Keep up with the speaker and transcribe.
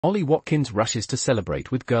Ollie Watkins rushes to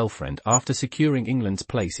celebrate with girlfriend after securing England's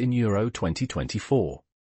place in Euro 2024.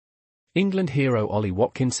 England hero Ollie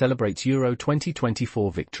Watkins celebrates Euro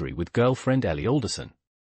 2024 victory with girlfriend Ellie Alderson.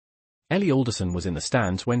 Ellie Alderson was in the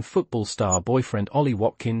stands when football star boyfriend Ollie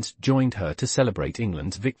Watkins joined her to celebrate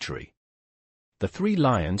England's victory. The Three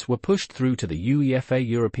Lions were pushed through to the UEFA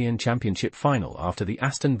European Championship final after the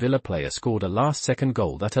Aston Villa player scored a last-second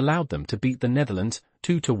goal that allowed them to beat the Netherlands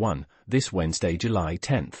 2-1 this Wednesday, July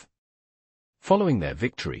 10. Following their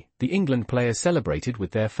victory, the England players celebrated with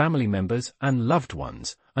their family members and loved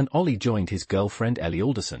ones, and Ollie joined his girlfriend Ellie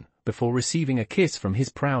Alderson before receiving a kiss from his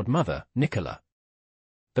proud mother, Nicola.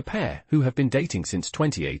 The pair, who have been dating since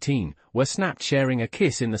 2018, were snapped sharing a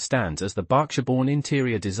kiss in the stands as the Berkshire-born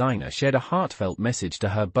interior designer shared a heartfelt message to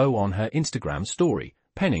her beau on her Instagram story,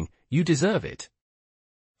 penning, "You deserve it."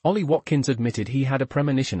 Ollie Watkins admitted he had a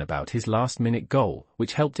premonition about his last-minute goal,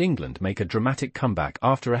 which helped England make a dramatic comeback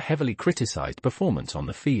after a heavily criticised performance on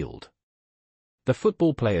the field. The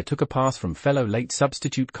football player took a pass from fellow late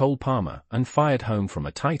substitute Cole Palmer and fired home from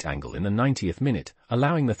a tight angle in the 90th minute,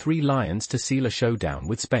 allowing the Three Lions to seal a showdown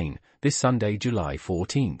with Spain this Sunday, July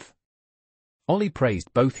 14. Ollie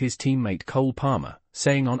praised both his teammate Cole Palmer,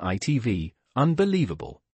 saying on ITV,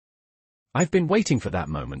 "Unbelievable. I've been waiting for that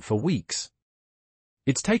moment for weeks.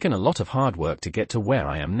 It's taken a lot of hard work to get to where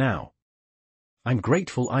I am now. I'm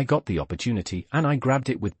grateful I got the opportunity and I grabbed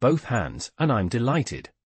it with both hands and I'm delighted.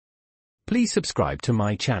 Please subscribe to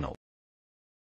my channel."